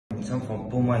Sam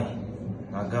from Pumai,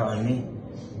 Naga Army,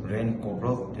 Rain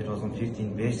Corporal,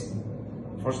 2015 base.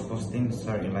 First posting,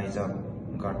 Sir Elijah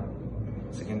Guard.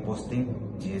 Second posting,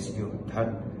 GSQ.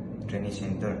 Third, Training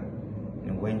Center.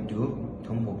 And went to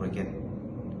Thumbo Brigade.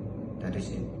 That is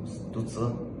it.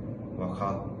 Tutsu,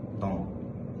 Wakha, Tong.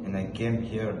 And I came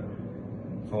here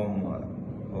from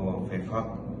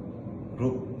Faifak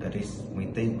group, that is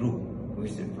Muay group, who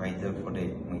is a fighter for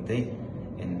the Muay.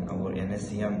 And our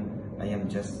NSCN, I am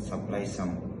just supply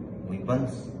some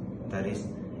weapons, that is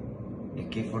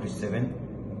AK-47,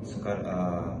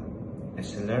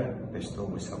 SLR, pistol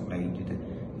we supply to the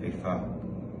FIFA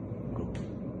group.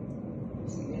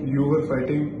 You were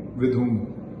fighting with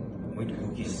whom? With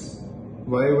cookies.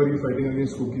 Why were you fighting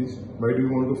against cookies? Why do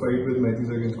you want to fight with Maithis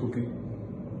against cookie?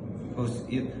 Because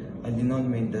if I did not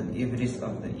mean that if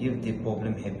the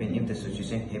problem happen, if the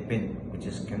situation happen, we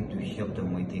just came to help the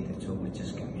Muay, that's why we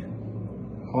just came here.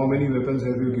 How many weapons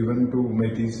have you given to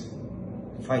Maithis?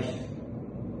 5.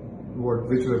 What?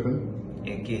 Which weapon?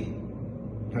 AK.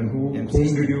 And whom did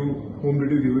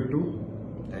you give it to?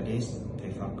 That is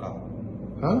FIFA Cup.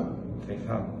 Huh?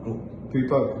 FIFA group.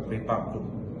 FIFA. FIFA group.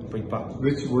 FIFA.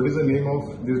 What is the name of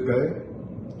this guy?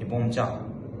 Ibomcha.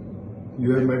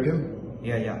 You have met him?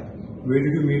 Yeah. Where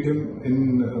did you meet him?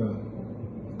 In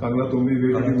Kangla Tumbi?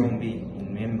 Kangla Tumbi,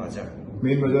 in Main Bazaar.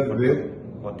 Main Bazaar, where?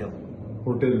 Hotel.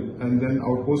 And then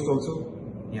outpost also?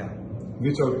 Yeah.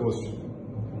 Which outpost?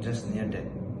 Just near that.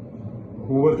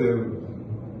 Who were there?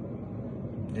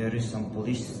 There is some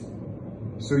police.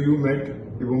 So you met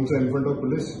Ibomcha in front of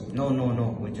police? No.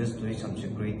 We just doing some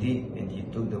security and he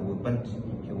took the weapon.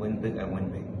 He went back, I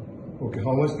went back. Okay,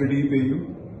 how much did he pay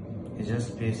you? He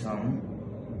just paid some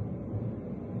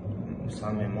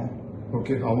amount.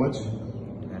 Okay, how much?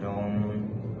 Around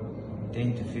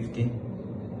 10 to 15.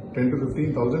 10 to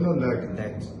 15,000 or lakh?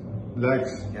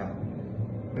 Lakhs? Yeah.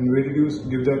 And where did you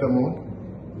give that amount?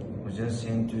 We just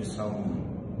sent to some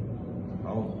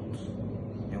out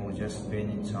and we just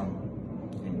paying some,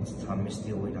 and some is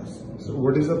still with us. So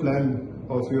what is the plan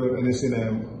of your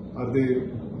NSCN?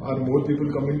 Are more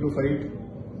people coming to fight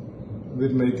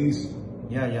with Maithis?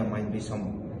 Yeah, might be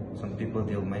some people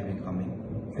they might be coming.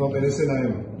 From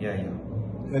NSCN? Yeah.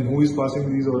 And who is passing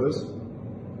these orders?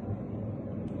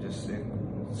 Just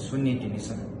Sunni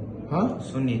Tinisan. Huh?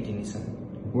 Sunni Tinisan.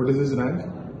 What is his rank?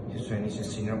 His rank is a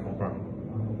senior corporal.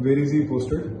 Where is he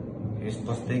posted? He is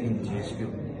posted in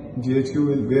GSQ.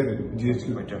 GHQ in where? GHQ?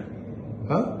 Headquarter.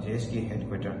 Huh? GSQ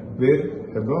headquarter. Where?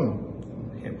 Hebron?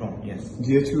 Hebron, yes.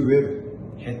 GHQ where?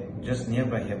 Just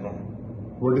nearby Hebron.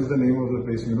 What is the name of the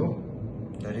place, you know?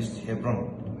 That is Hebron.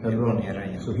 Hebron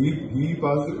area. So he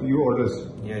passed you orders?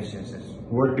 Yes.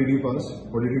 What did he pass?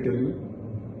 What did he tell you?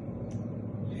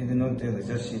 He did not tell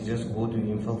us. He just go to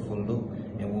info folder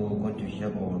and we were going to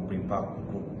help our prepare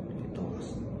group. He told us.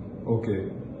 Okay.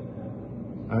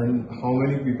 And how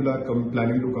many people are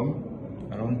planning to come?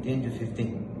 Around 10 to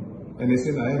 15.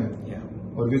 NSCN? Yeah.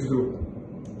 Or which group?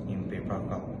 In paper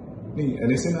cup. No,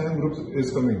 NSCN group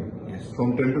is coming. Yes.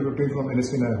 From 10 to 15 from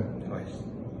NSCN. Twice.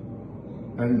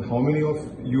 And how many of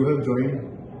you have joined?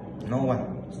 No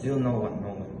one. Still no one.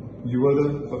 You are the...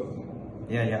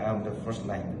 Yeah, I'm the first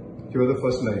line. You are the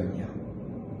first line? Yeah.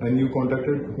 And you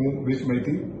contacted whom? Which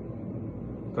Maithi?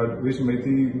 Which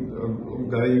Maithi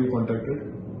guy you contacted?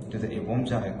 To the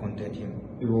Ibomcha, I contacted him.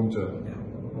 Ibomcha?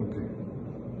 Yeah. Okay.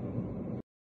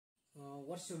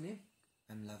 What's your name?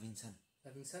 I'm Lavinson.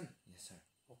 Lavinson? Yes, sir.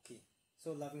 Okay.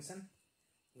 So Lavinson,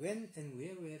 when and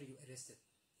where were you arrested?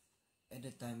 At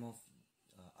the time of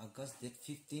August date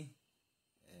 15,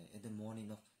 at the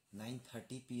morning of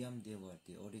 9:30 p.m. they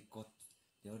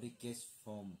already case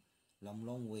from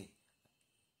Lamlong way.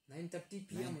 9:30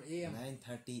 p.m. or a.m.?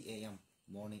 9:30 a.m.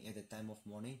 morning. At the time of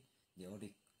morning, they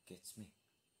already catch me.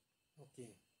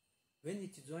 Okay. When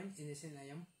did you join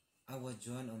NSCN? I was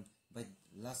joined on by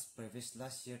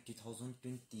last year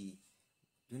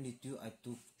 2022. I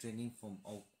took training from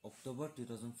October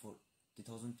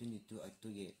 2022. I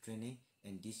took a training,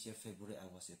 and this year February I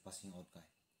was a passing out guy.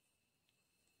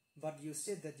 But you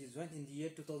said that you joined in the year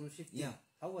 2015. Yeah.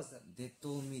 How was that? They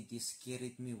told me they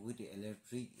scared me with the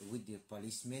electric, with the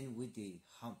policemen, with the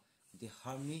harm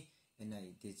me, and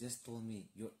they just told me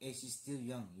your age is still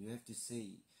young. You have to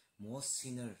say more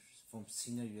senior. From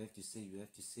senior, you have to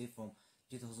say from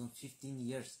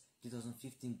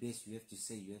 2015 base. You have to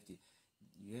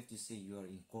say you are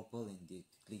in corporal, and they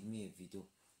click me a video.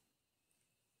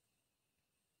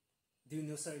 Do you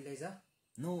know Sir Elijah?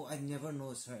 No, I never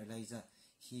know Sir Elijah.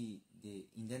 The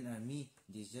Indian Army,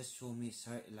 they just show me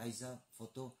Sir Elijah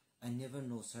photo. I never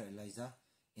know Sir Elijah,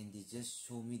 and they just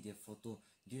show me their photo.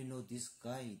 Do you know this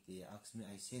guy? They asked me.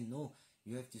 I say no.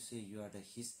 you have to say you are the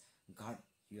his guard,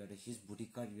 you are the his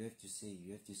bodyguard. You have to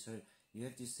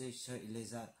say Sir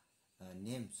Elijah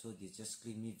name. So they just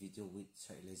click me video with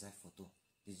Sir Elijah photo.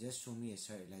 They just show me a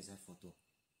Sir Elijah photo.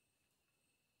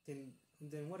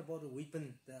 Then what about the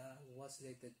weapon? Was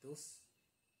like those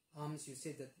arms? You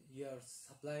said that you are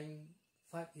supplying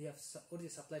 5. You have already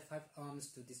supplied 5 arms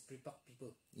to these pre-pack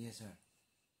people. Yes, sir.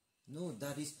 No,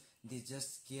 that is, they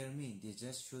just scare me. They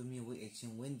just show me what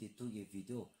action when they took a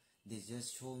video. They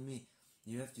just show me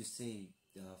you have to say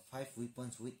 5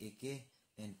 weapons with AK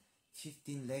and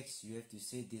 15 legs. You have to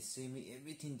say, they say me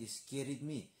everything. They scared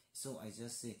me. So I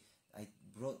just say I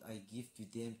give to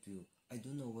them to, I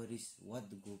don't know what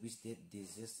the group is that. They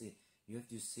just say you have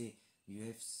to say you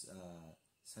have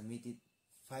submitted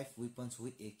 5 weapons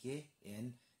with AK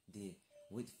and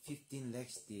with 15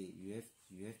 legs. You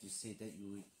have to say that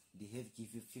they have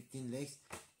give you 15 legs,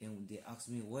 and they ask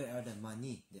me where are the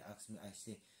money. They ask me, I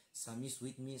say some is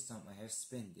with me, some I have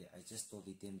spent. I just told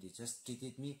them. They just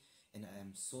treated me, and I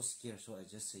am so scared. So I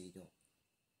just say it all.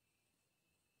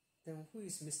 Then who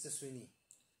is Mr. Sweeney?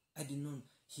 I didn't know.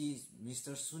 He is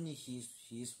Mr. Sweeney. He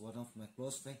is one of my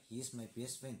close friends. He is my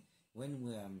best friend. When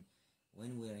we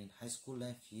are in high school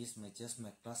life, he is just my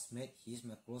classmate. He is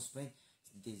my close friend.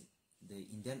 The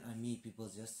Indian Army people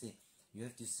just say you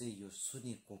have to say your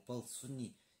Sweeney, Corporal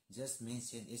Sweeney. Just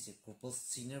mention as a Corporal,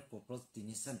 Senior Corporal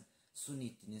Tennyson,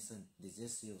 Sweeney Tennyson. They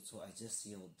just say, so I just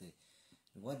say all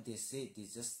what they say.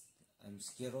 I'm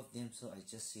scared of them, so I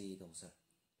just say it also.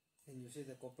 And you say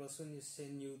the Corporal Sweeney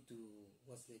send you to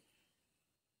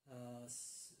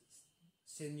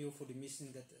send you for the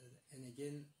mission that, and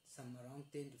again some around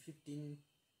 10 to 15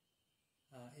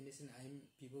 NSCN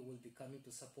people will be coming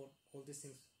to support all these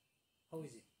things. How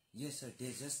is it? Yes, sir.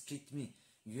 They just treat me.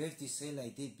 You have to say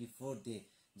like this before they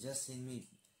just send me.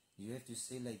 You have to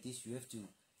say like this. You have to.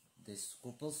 The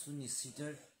Corporal Sweeney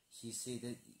sitter. He say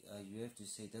that you have to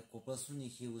say that Corporal Sweeney,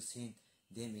 he will send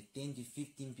them 10 to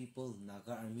 15 people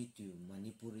Naga army to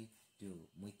Manipuri to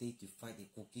Muay Thai to fight the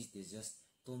cookies. They just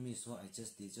told me, so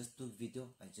they just took video.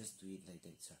 I just do it like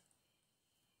that, sir.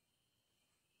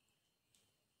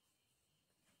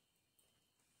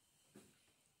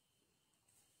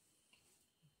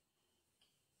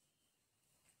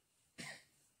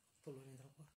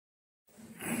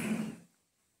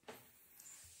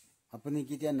 আপুনি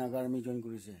কেতিয়া Naga army join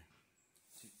কৰিছে?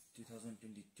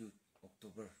 2022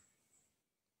 অক্টোবৰ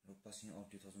আৰু passing out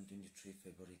 2023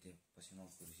 ফেব্ৰুৱাৰীতে passing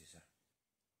out কৰিছে, sir.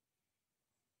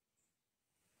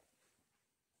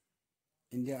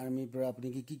 Indian আৰ্মিৰ পৰা আপুনি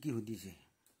কি সুধিছে?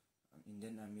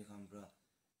 ইণ্ডিয়ান আৰ্মি খান পৰা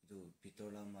এইটো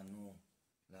ভিতৰলা মানুহ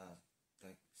লা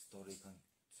তাক ষ্টৰী খান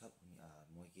সব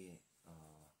মই কি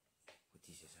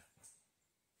সুধিছে, স্যাৰ।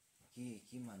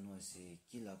 কি মানুহ আছে,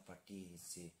 কি লা পাৰ্টি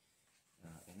আছে,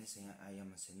 NSCN আইএম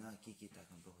আছে না, কি তাক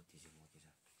পৰা সুধিছে মই কি,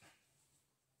 স্যাৰ।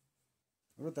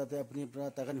 আৰু তাতে আপুনি পৰা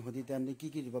তাকান সুধিতে আপুনি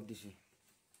কি জবাব দিছে?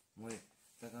 মই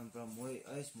তাকান পৰা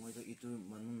মইতো ইটো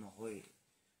মানুহ নহয়,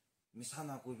 মিছা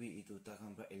নকবি, ইটো তাকান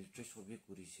পৰা ইলেক্ট্ৰিক ছবি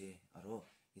কৰিছে আৰু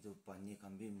ইটো পানী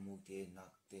কাম্বি মুখ দিয়ে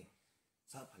নাক দিয়ে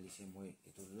চব ফালিছে। মই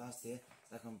এইটো লাষ্টে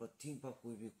তাকান পৰা ঠিক বা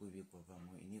কবি কৰবা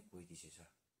মই এনেই কৈ দিছে,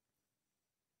 স্যাৰ।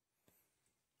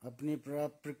 আপুনি পৰা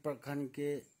প্ৰিপাৰ খানকে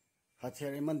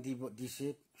হাতিয়াৰ ইমান দিছে,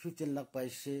 15 লাখ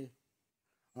পাইছে,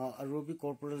 আৰু বি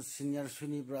কৰ্পৰেল চিনিয়ৰ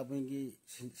শ্ৰেণীৰ পৰা আপুনি কি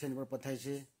শ্ৰেণীৰ পৰা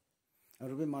পঠাইছে,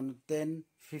 আৰু বি মানুহ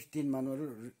 10-15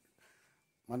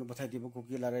 মানুহ পঠাই দিব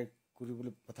কুকি লাৰাই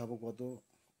কৰিবলৈ পঠাব কোৱাটো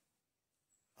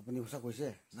আপুনি সঁচা কৈছে?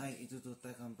 নাই, এইটোতো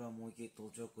তাকান পৰা মই কি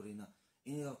তৰ্জৰ কৰি না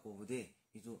এনেকুৱা ক'ব দে।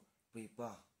 এইটো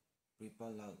প্ৰিপা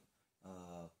লাগ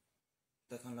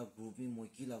তাকান লা গ্ৰুপি মই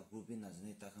কি লা গ্ৰুপি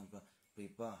নাজানে। তাকান পৰা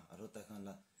প্ৰিপা আৰু তাকান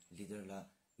লা লিডাৰ লা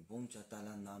বম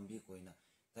চাতালা নাম বি কয় না।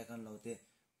 তাকান লাউতে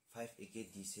 5 AK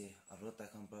দিছে আৰু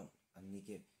তাকান পৰা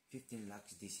আনিকে 15 লাখ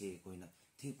দিছে কয় না।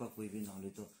 ঠিক বা কইবি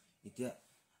নহ'লেতো এতিয়া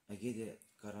আগে দে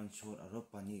কাৰণ চৰ আৰু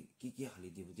পানী কি হালি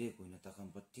দিব দে কয় না। তাকান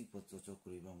পৰা ঠিক বা তৰ্জৰ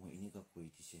কৰিবা মই এনেকুৱা কৈ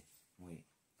দিছে। মই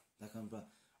তাকান পৰা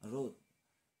আৰু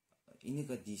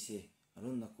এনেকুৱা দিছে আৰু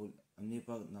আমি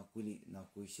পৰা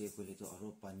নাকৈছে ক'লেতো আৰু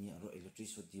পানী আৰু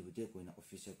ইলেক্ট্ৰিচিটি দিব দে কয় না।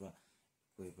 অফিচাৰ পৰা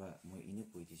কৈবা মই এনে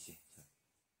কৈ দিছে, স্যাৰ।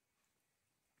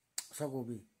 সঁচা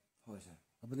কবি? হয়, স্যাৰ।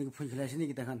 আপুনি ফুই খেলাইছে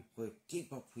নেকি তাখান? হয়, ঠিক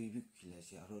বা ফুইবি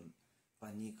খেলাইছে আৰু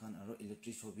পানী খান আৰু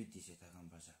ইলেক্ট্ৰিক ছবি দিছে তাকান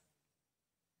পৰা, স্যাৰ।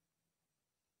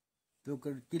 তো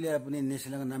কিলে আপুনি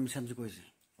নেশ্যনেল নাম চামজি কৈছে?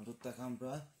 আৰু তাকান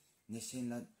পৰা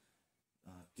নেশ্যনেল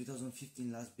 2015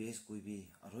 লাষ্ট বেছ কইবি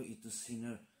আৰু ইটো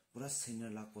চিনিয়ৰ পুৰা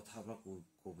চিনিয়ৰ লাগ কথা পৰা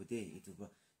ক'ব দে। ইটো পৰা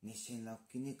নেশ্যনেল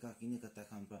কিনিকা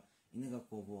তাকান পৰা এনেকুৱা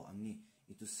ক'ব আমি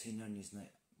ইটো চিনিয়ৰ নিচিনা।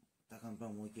 তাকান পৰা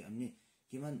মই কি আমি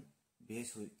কিমান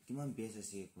বেছ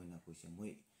আছে কৈ না কৈছে।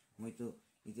 মইতো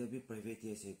इधर भी प्राइवेट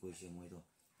से कोई से मोई तो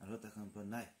अरो तखन पर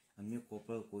नाइ अम्मी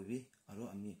कोपर कोई भी अरो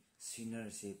अम्मी सीनियर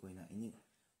से कोई ना इनी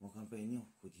मोखन पे इनी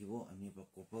खुदिवो अम्मी पर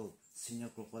कोपर सीनियर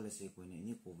कोपर से कोई ना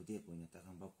इनी कोबदे कोई ना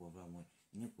तखन पर कोपर मोई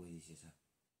इनी कोई दिसे सा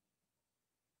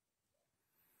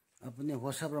अपने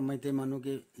WhatsApp रा मैते मानु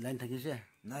के लाइन थकी से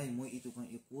नाइ मोई इतु kan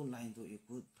एको लाइन तो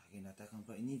एको थाके ना तखन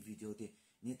पर इनी भिडियो ते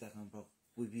नि तखन पर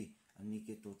कोई भी अम्मी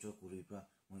के तोचो कुरि पर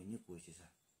मोई इनी कोई से सा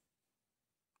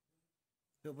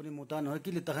तो अपने मोता न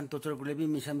कि ले तखन तोचर गुले भी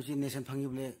मिसा मिसी नेशन फंगी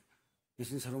बोले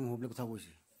नेशन सरम होबले कथा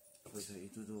बोइसे कोई सा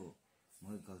इतु तो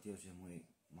मोई गलती से मोई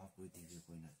माफ कोई दिबे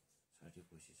कोई ना साथी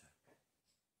कोई से सा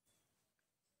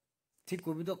ठीक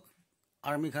को भी तो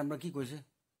आर्मी खान की कोई से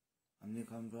हमने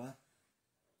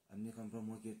खान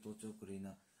मोई के तोचो कुरि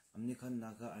ना हमने खान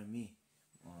नागा आर्मी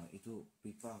इतु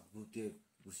पिपा गुटे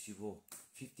गुसिबो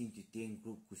 15 to 10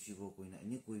 ग्रुप गुसिबो कोई ना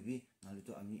इनी कोई भी नाले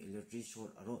तो हमने इलेक्ट्रिक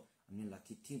शॉट अरो हमने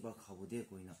लाठी ठीक बा खाबोदे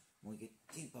कोई ना मोई के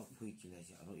ठीक बा फुई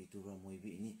किलाइसे अरो इतु बा मोई भी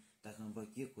इनी ताकन बा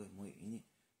के कोई मोई इनी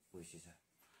कोई से सा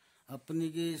अपनी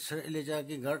की सर एलेजा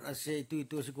की गार्ड असे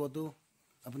इतु से को तो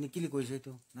अपनी किली कोई से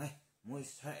तो नाइ मोई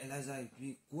सर एलाइजा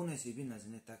भी कोन से भी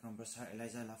नजने ताकन बा सर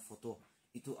एलाइजा ला फोटो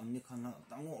इतु हमने खाना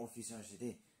तांगो ऑफिसर से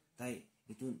दे ताई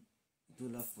इतु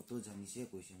ला फोटो जानी से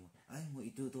कोई से मो आई मो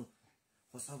इतु तो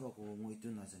होसाबा को मो इतु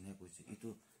नजने कोई से इतु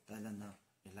ताइला ना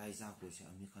एलाइजा कोई से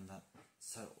हमने खाना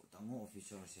सर तांगो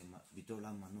ऑफिसर से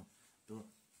बिटोला मानो तो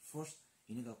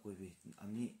फर्स्ट इनका कोई भी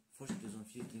हमने फर्स्ट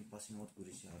 2015 पासिंग आउट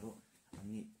करी से अरो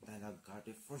हमने ताइला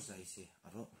गार्डे फर्स्ट जाई से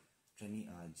अरो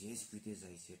ट्रेनिंग जेएसपी ते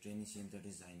जाई से ट्रेनिंग सेंटर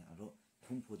ते जाई ना अरो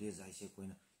थुम फोदे जाई से कोई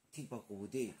ना ठीक बा को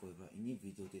दे कोई बा इनी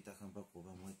वीडियो ते तखन बा को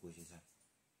बा मोई कोई से सा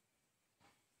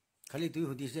खाली तू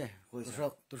होदी से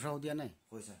दूसरा हो दिया नहीं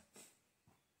कोई सा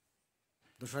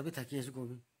दूसरा भी थकी है को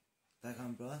भी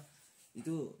तखन बा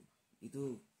इतु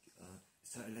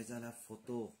सर एलाइजा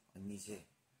फोटो अन्नी से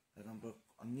तखन बा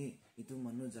अन्नी इतु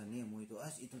मनु जाने मोई तो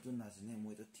आज इतु तो नाजने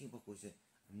मोई तो ठीक बा कोई से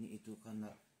अन्नी इतु खाना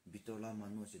बिटोला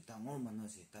मनु से दांगो मनु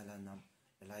से ताला नाम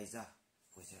एलाइजा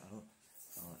कोई से अरो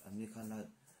अन्नी खाना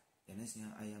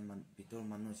NSCN आयामन बिटोर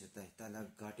मनु से ताला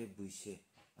गाटे बुइसे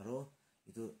अरो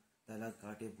इतु ताला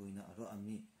गाटे बुइना अरो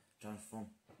अन्नी ट्रांसफॉर्म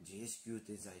JSQ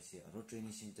ते जाइसे अरो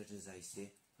ट्रेनिंग सेंटर ते जाइसे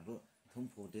अरो थुम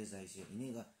फोदे जाइसे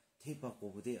इनीगा थेपा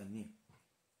कोबदे अन्नी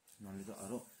नाले तो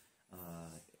अरो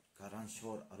करंट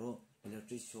शॉट अरो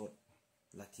इलेक्ट्रिक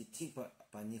शॉट लाठी ठीक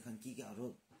पानी खान की के अरो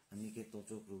अन्नी के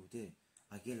तोचो ग्रुपते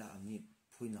आगेला अन्नी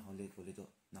फुई ना होले कोले तो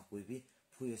ना कोई भी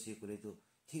फुई से कोले तो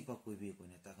ठीक बा कोई भी कोई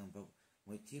ना ताकन बा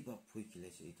मोई ठीक बा फुई किले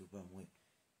से इतु बा मोई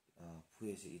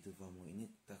फुई से इतु बा मोई इनी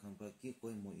ताकन बा की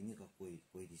कोई मोई इनी का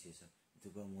कोई दिसे सा इतु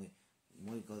बा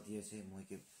मोई गलती से मोई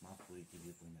के माफ पूरी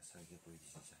दी कोई ना सा के कोई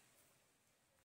दिसे सा